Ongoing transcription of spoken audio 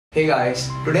Hey guys,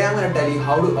 today I'm going to tell you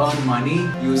how to earn money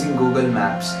using Google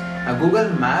Maps. Now Google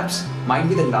Maps might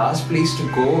be the last place to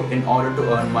go in order to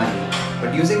earn money,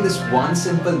 but using this one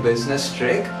simple business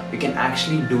trick, you can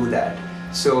actually do that.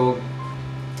 So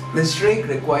this trick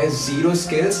requires zero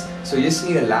skills, so you just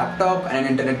need a laptop and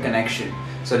an internet connection.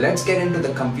 So let's get into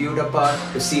the computer part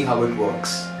to see how it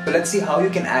works. So let's see how you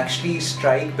can actually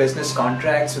strike business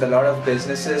contracts with a lot of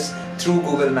businesses through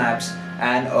Google Maps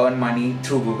and earn money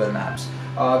through Google Maps.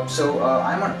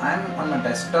 I'm on my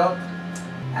desktop,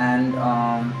 and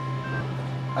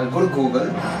I'll go to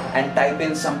Google and type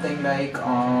in something like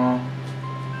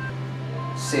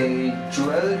say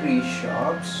jewelry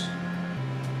shops.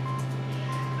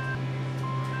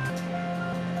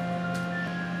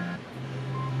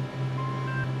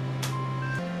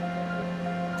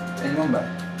 In Mumbai,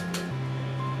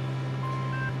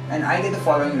 and I get the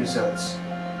following results: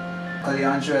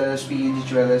 Kalyan Jewelers, PNG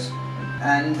Jewelers.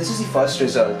 And this is the first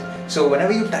result. So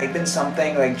whenever you type in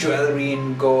something like jewelry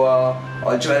in Goa,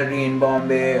 or jewelry in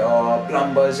Bombay, or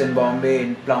plumbers in Bombay,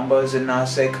 and plumbers in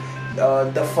Nasik,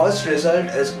 the first result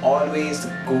is always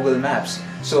Google Maps.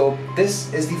 So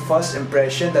this is the first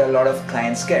impression that a lot of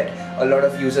clients get, a lot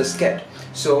of users get.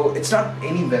 So it's not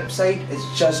any website,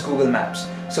 it's just Google Maps.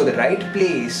 So the right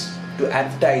place to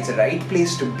advertise, the right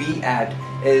place to be at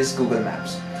is Google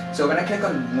Maps. So when I click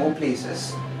on more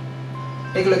places,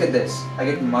 take a look at this. I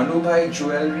get Manubhai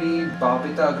Jewelry,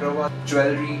 Babita Agrawal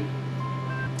Jewelry.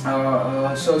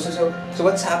 So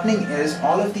what's happening is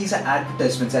all of these are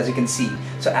advertisements, as you can see.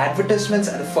 So advertisements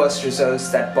are the first results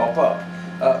that pop up.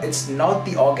 It's not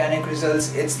the organic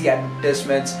results, it's the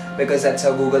advertisements, because that's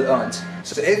how Google earns.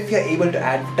 So if you're able to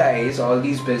advertise all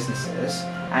these businesses,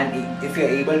 and if you're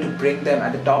able to bring them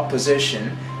at the top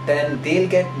position, then they'll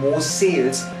get more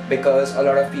sales, because a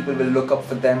lot of people will look up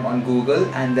for them on Google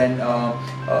and then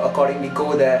accordingly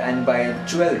go there and buy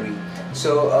jewelry.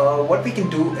 So what we can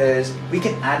do is we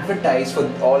can advertise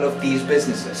for all of these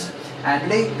businesses. And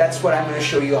today, that's what I'm going to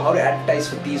show you, how to advertise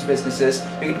for these businesses.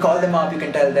 You can call them up, you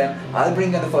can tell them, I'll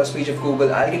bring you on the first page of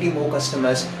Google, I'll get you more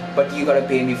customers, but you gotta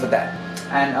pay me for that.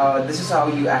 And this is how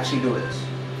you actually do it.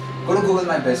 Go to Google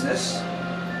My Business,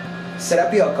 set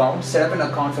up your account, set up an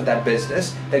account for that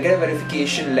business, they'll get a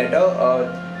verification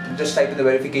letter, just type in the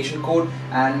verification code,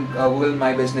 and Google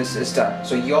My Business is done.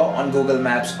 So you're on Google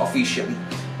Maps officially.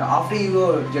 Now after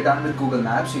you're done with Google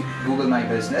Maps, Google My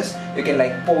Business, you can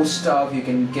like post stuff, you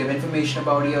can give information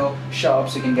about your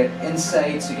shops, you can get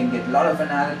insights, you can get a lot of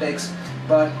analytics.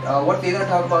 But what we're going to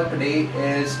talk about today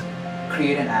is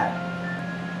create an ad.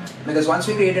 Because once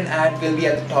we create an ad, we'll be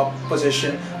at the top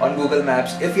position on Google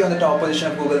Maps. If you're on the top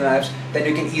position of Google Maps, then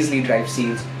you can easily drive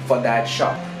sales for that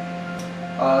shop.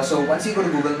 So once you go to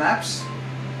Google Maps,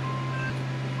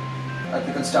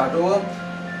 click on Start Over.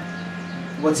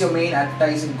 What's your main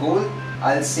advertising goal?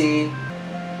 I'll say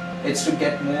it's to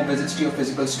get more visits to your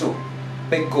physical store.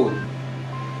 Big goal.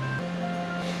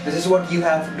 This is what you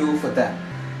have to do for them.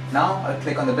 Now I'll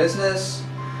click on the business,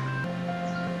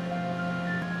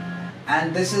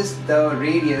 and this is the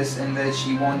radius in which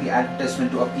you want the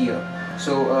advertisement to appear.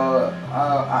 So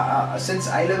since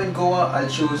I live in Goa, I'll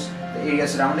choose the area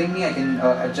surrounding me. I can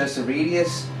adjust the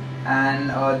radius,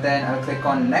 and then I'll click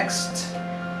on next.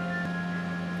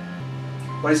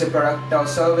 What is your product or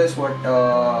service? What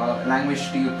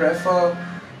language do you prefer?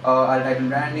 I'll type in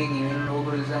branding, email,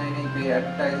 logo designing, paid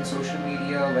advertising, social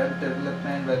media, web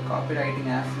development, web copywriting,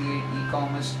 affiliate,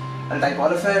 e-commerce. I'll type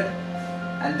all of it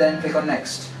and then click on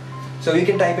next. So you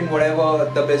can type in whatever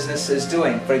the business is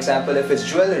doing. For example, if it's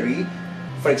jewelry,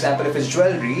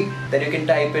 then you can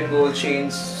type in gold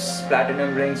chains,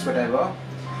 platinum rings, whatever,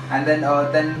 and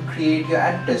then create your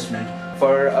advertisement.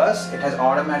 For us, it has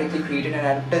automatically created an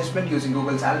advertisement using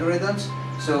Google's algorithms.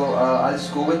 So I'll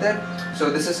just go with it. So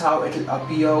this is how it will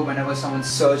appear whenever someone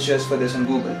searches for this on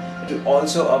Google. It will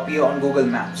also appear on Google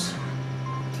Maps.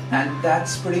 And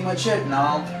that's pretty much it.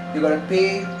 Now you gotta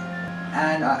pay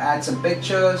and add some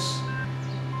pictures,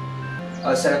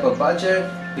 set up a budget.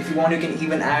 If you want, you can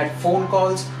even add phone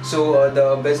calls. So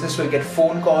the business will get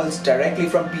phone calls directly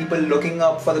from people looking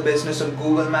up for the business on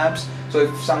Google Maps. So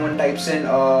if someone types in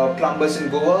plumbers in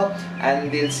Goa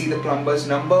and they'll see the plumber's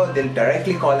number, they'll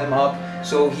directly call him up.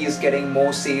 So he's getting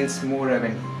more sales, more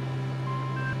revenue.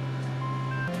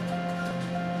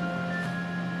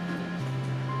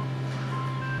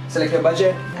 Select your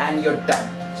budget and you're done.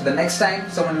 So the next time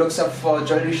someone looks up for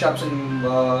jewelry shops in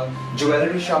Mumbai,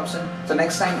 jewelry. So the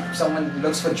next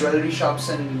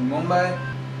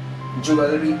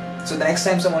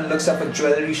time someone looks up for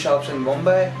jewelry shops in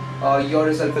Mumbai, your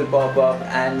result will pop up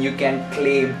and you can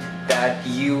claim that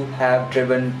you have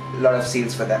driven a lot of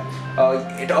sales for them.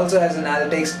 It also has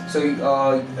analytics, so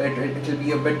it will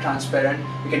be a bit transparent.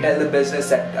 You can tell the business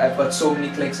that I've got so many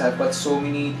clicks, I've got so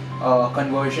many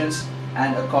conversions,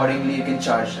 and accordingly you can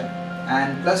charge them.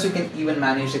 And plus you can even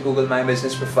manage the Google My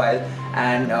Business profile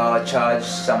and charge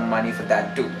some money for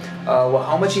that too.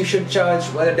 How much you should charge?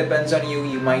 Well, it depends on you.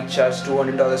 You might charge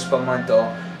 $200 per month or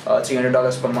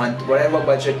 $300 per month, whatever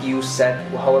budget you set,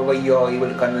 however you're able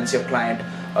to convince your client,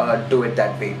 do it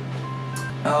that way.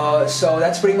 So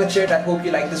that's pretty much it. I hope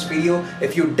you liked this video.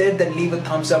 If you did, then leave a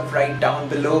thumbs up right down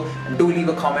below, and do leave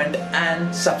a comment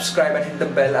and subscribe and hit the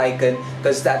bell icon,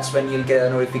 because that's when you'll get a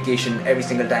notification every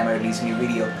single time I release a new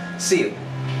video. See you.